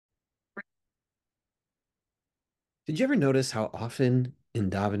Did you ever notice how often in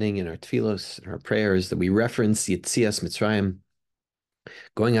davening, in our tefillos, in our prayers, that we reference Yetzias Mitzrayim,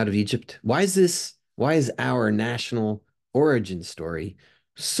 going out of Egypt? Why is this? Why is our national origin story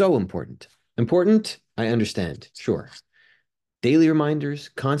so important? Important, I understand, sure. Daily reminders,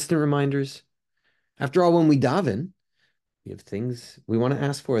 constant reminders. After all, when we daven, we have things we want to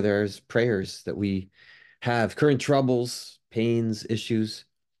ask for. There's prayers that we have, current troubles, pains, issues.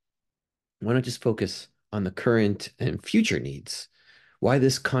 Why not just focus on the current and future needs? Why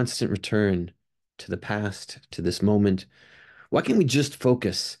this constant return to the past, to this moment? Why can't we just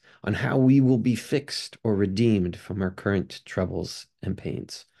focus on how we will be fixed or redeemed from our current troubles and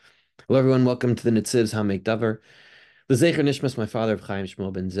pains? Hello, everyone. Welcome to the Netziv's Hamek Davar. L'zecher Nishmas, my father of Chaim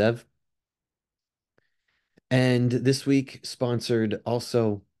Shmuel ben Zev. And this week, sponsored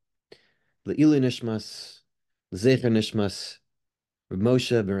also Le'ilu Nishmas, L'zecher Nishmas, Reb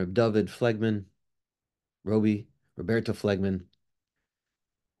Moshe ben Reb David Flegman, Roberto Flegman,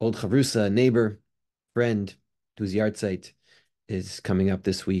 old Chavrusa, neighbor, friend, whose yahrzeit is coming up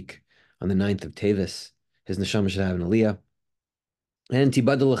this week on the 9th of Tevis. His neshama should have an aliyah. And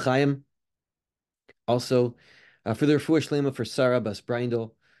Tibadul L'chaim, also for the refuah shlema for Sarah Bas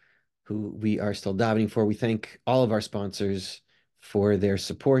Brindle, who we are still davening for. We thank all of our sponsors for their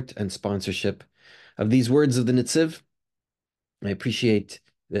support and sponsorship of these words of the Netziv. I appreciate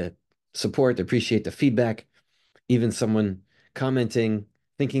the support, appreciate the feedback. Even someone commenting,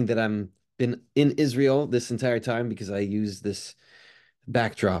 thinking that I'm been in Israel this entire time because I use this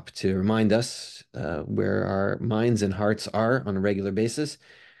backdrop to remind us where our minds and hearts are on a regular basis.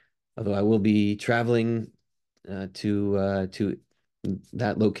 Although I will be traveling to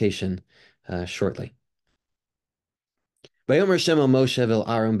that location shortly. In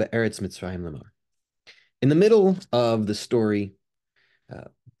the middle of the story,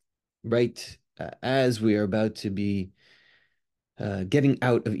 right as we are about to be getting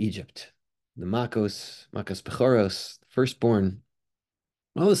out of Egypt, the Makos Bechoros, firstborn,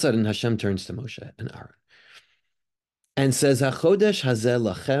 all of a sudden Hashem turns to Moshe and Aaron and says, "HaChodesh hazeh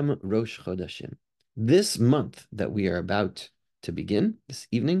lachem rosh chodashim." This month that we are about to begin, this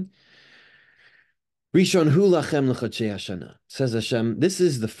evening, Rishon hu lachem l'chodshei hashana, says Hashem, this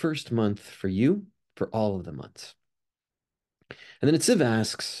is the first month for you, for all of the months. And then Netziv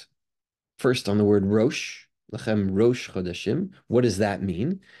asks, first on the word rosh, lachem rosh chodashim, what does that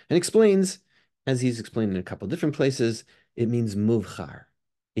mean? And explains, as he's explained in a couple of different places, it means muvchar.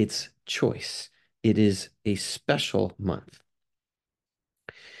 It's choice. It is a special month.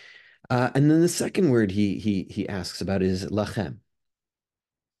 And then the second word he asks about is lachem.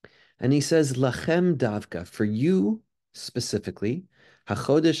 And he says, lachem davka, for you specifically,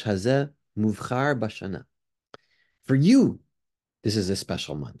 hachodesh hazeh muvchar bashana. For you, this is a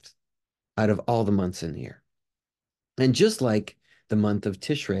special month out of all the months in the year. And just like the month of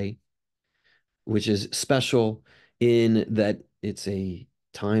Tishrei, which is special in that it's a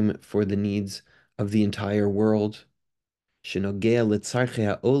time for the needs of the entire world, shenogea litzarchei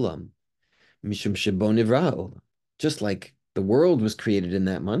ha'olam, mishum shebo nivra ha'olam. Just like the world was created in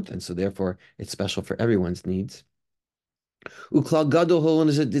that month, and so therefore it's special for everyone's needs. Uklal gadol hol,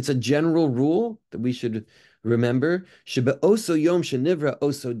 it's a general rule that we should remember. Sheba oso yom shenivra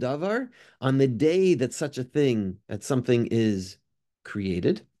oso davar, on the day that such a thing, that something is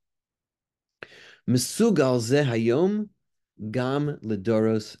created. Mesugal ze hayom gam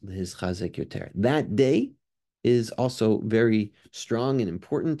ledoros lehizchazek yoter. That day is also very strong and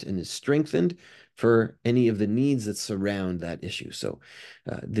important and is strengthened for any of the needs that surround that issue. So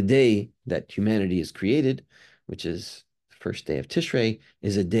the day that humanity is created, which is the first day of Tishrei,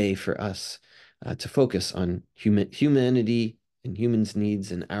 is a day for us to focus on humanity and humans'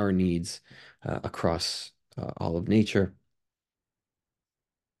 needs and our needs across all of nature.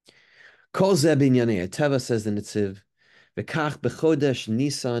 Kol zeh b'inyanei teva, says the Netziv, v'kach b'chodesh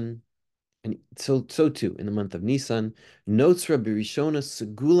Nisan, and so too in the month of Nisan, notzra b'rishona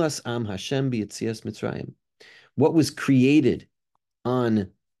segulas am Hashem b'yetzias Mitzrayim. What was created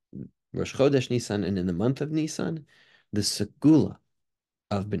on Rosh Chodesh Nisan and in the month of Nisan, the segula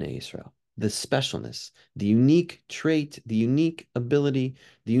of Bnei Israel, the specialness, the unique trait, the unique ability,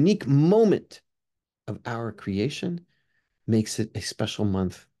 the unique moment of our creation makes it a special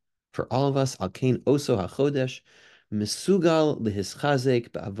month for all of us. Al kain oso hachodesh mesugal lihischazek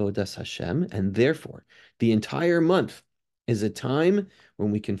ba'avodas Hashem, and therefore the entire month is a time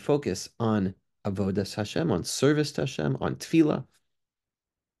when we can focus on avodas Hashem, on service to Hashem, on tefillah.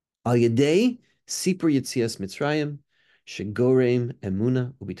 Al yedei sipur yetzias Mitzrayim shegorem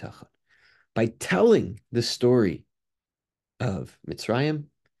emuna ubitachon. By telling the story of Mitzrayim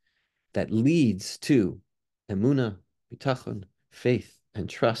that leads to emuna, bitachon, faith, and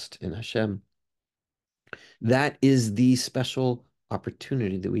trust in Hashem. That is the special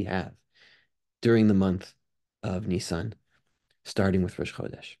opportunity that we have during the month of Nisan, starting with Rosh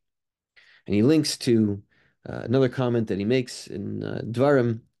Chodesh. And he links to another comment that he makes in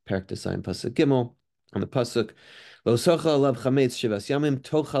Dvarim, Perek Desayin Pasuk Gimel, on the Pasuk, Lo sochal alav chametz shivas yamim,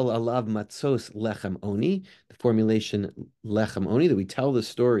 tochal alav matzos lechem oni, the formulation lechem oni, that we tell the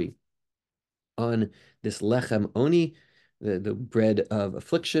story on this lechem oni, the bread of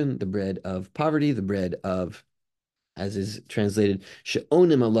affliction, the bread of poverty, the bread of, as is translated,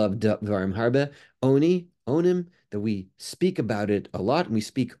 she'onim alav dvarim harbe, oni, onim, that we speak about it a lot and we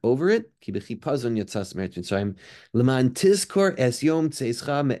speak over it. Ki b'chipazon yatzas me'eretz Mitzrayim, l'man tizkor es yom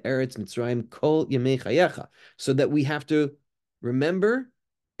tzeischa me'eretz Mitzrayim kol yemei chayecha, so that we have to remember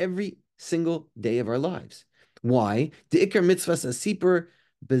every single day of our lives. Why? De'ikar mitzvahs asipur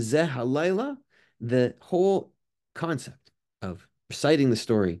bezeh halayla, the whole concept of reciting the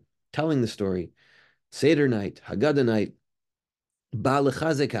story, telling the story, Seder night, Haggadah night,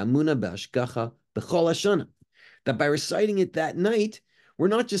 that by reciting it that night, we're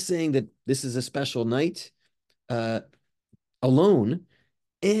not just saying that this is a special night alone,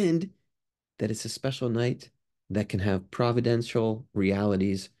 and that it's a special night that can have providential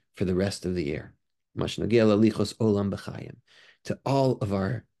realities for the rest of the year. To all of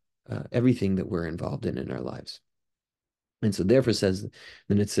our everything that we're involved in our lives. And so therefore says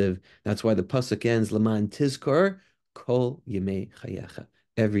the Netziv, that's why the pasuk ends, Laman tizkor kol yemei chayecha,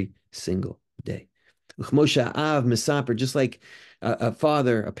 every single day. Uchmosha av misaper, just like a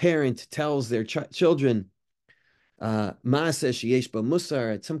father, a parent tells their children, maaseh sheyesh bo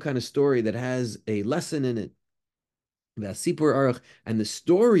musar, it's some kind of story that has a lesson in it. Sipur aruch, and the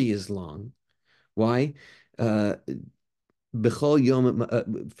story is long. Why? B'chol yom,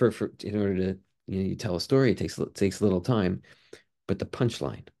 for in order to you tell a story, it takes a little time. But the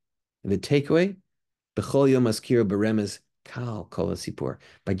punchline, the takeaway, b'chol yom askiro beremez kal kol sipur,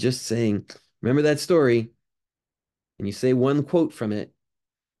 by just saying, remember that story, and you say one quote from it,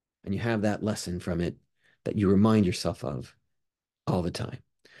 and you have that lesson from it that you remind yourself of all the time.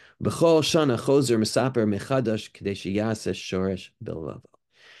 B'chol shana chozer mesaper mechadash k'dei sheyaseh shoresh bilvavo,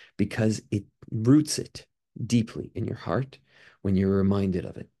 because it roots it deeply in your heart when you're reminded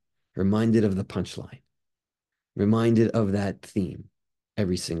of it, reminded of the punchline, reminded of that theme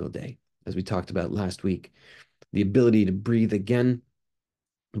every single day. As we talked about last week, the ability to breathe again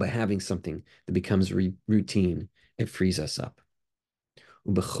by having something that becomes routine, it frees us up.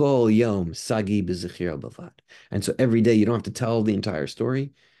 Ubechol yom sagi b'zichiro b'vad. And so every day you don't have to tell the entire story, you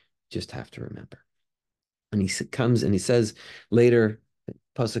just have to remember. And he comes and he says later,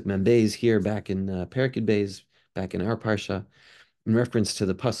 Pasuk Membeis here back in Perek Beis, back in our Parsha, in reference to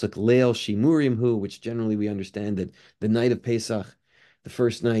the Pasuk Leil Shimurim Hu, which generally we understand that the night of Pesach, the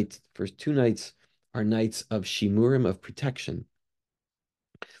first two nights are nights of Shimurim, of protection.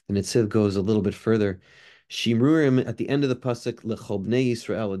 The Netziv goes a little bit further. Shimurim at the end of the Pasuk, L'chol bnei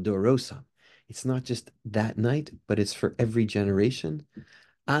Yisrael adorosam. It's not just that night, but it's for every generation.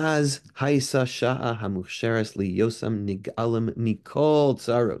 Az haisa sha'a hamucheres li yosam nigalim mikol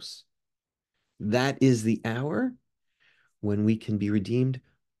tzaros. That is the hour when we can be redeemed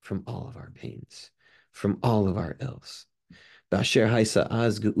from all of our pains, from all of our ills. Basher haisa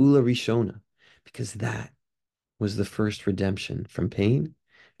az geula rishona, because that was the first redemption from pain,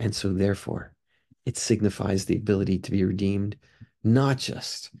 and so therefore it signifies the ability to be redeemed, not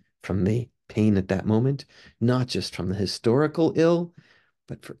just from the pain at that moment, not just from the historical ill,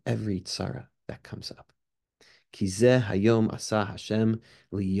 but for every tzara that comes up. Kizeh hayom asa Hashem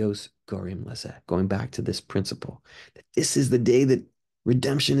liyos gorim lazeh. Going back to this principle, that this is the day that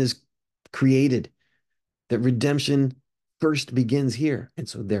redemption is created, that redemption first begins here. And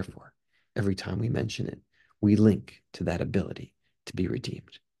so therefore, every time we mention it, we link to that ability to be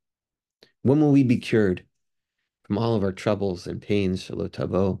redeemed. When will we be cured from all of our troubles and pains, Shelo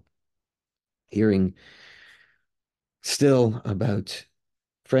Tavo? Hearing still about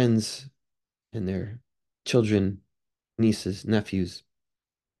friends and their children, nieces, nephews,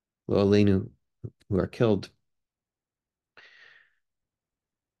 Lo Aleinu, who are killed.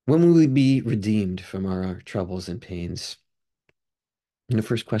 When will we be redeemed from our troubles and pains? And the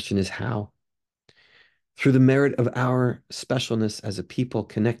first question is how? Through the merit of our specialness as a people,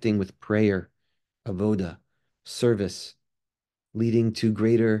 connecting with prayer, avoda, service, leading to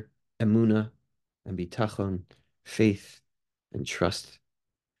greater emuna and bitachon, faith and trust.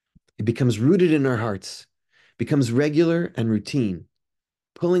 It becomes rooted in our hearts, becomes regular and routine,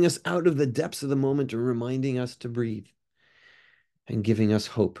 pulling us out of the depths of the moment and reminding us to breathe and giving us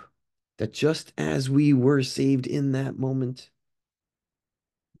hope that just as we were saved in that moment,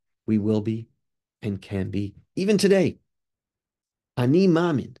 we will be and can be even today. Ani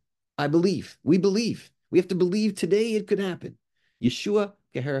mamin. I believe. We believe. We have to believe today it could happen. Yeshua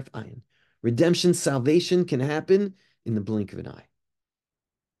geharef ayin. Redemption, salvation can happen in the blink of an eye.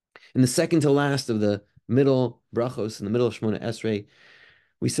 In the second to last of the middle brachos, in the middle of Shmona Esrei,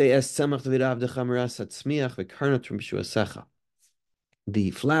 we say Es tzemach v'irav dechamaras hatzmiach v'karnot from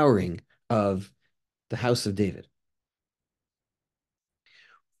the flowering of the house of David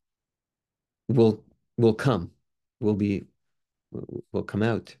will will come, will be will come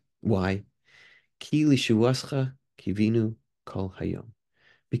out. Why? Ki lishuascha kivinu kol hayom.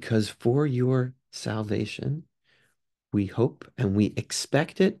 Because for your salvation, we hope and we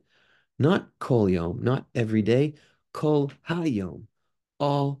expect it, not kol yom, not every day, kol hayom,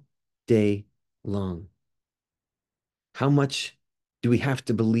 all day long. How much do we have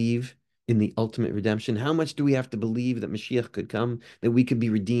to believe in the ultimate redemption? How much do we have to believe that Mashiach could come, that we could be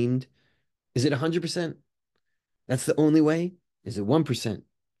redeemed? Is it 100%? That's the only way? Is it 1%?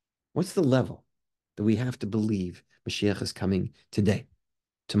 What's the level that we have to believe Mashiach is coming today,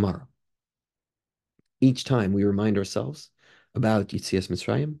 tomorrow? Each time we remind ourselves about Yitzias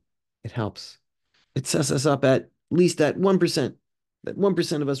Mitzrayim, it helps. It sets us up at least at 1%. That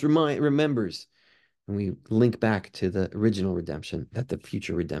 1% of us remembers, and we link back to the original redemption, that the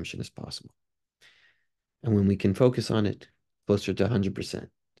future redemption is possible. And when we can focus on it closer to 100%,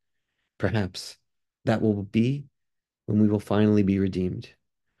 perhaps that will be when we will finally be redeemed,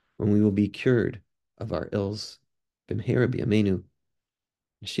 when we will be cured of our ills. B'mehera b'yameinu,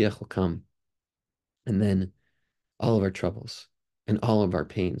 Mashiach will come, and then all of our troubles and all of our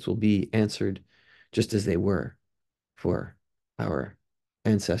pains will be answered just as they were for our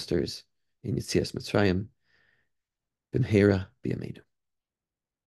ancestors in Yitzias Mitzrayim. B'mehera b'yameinu.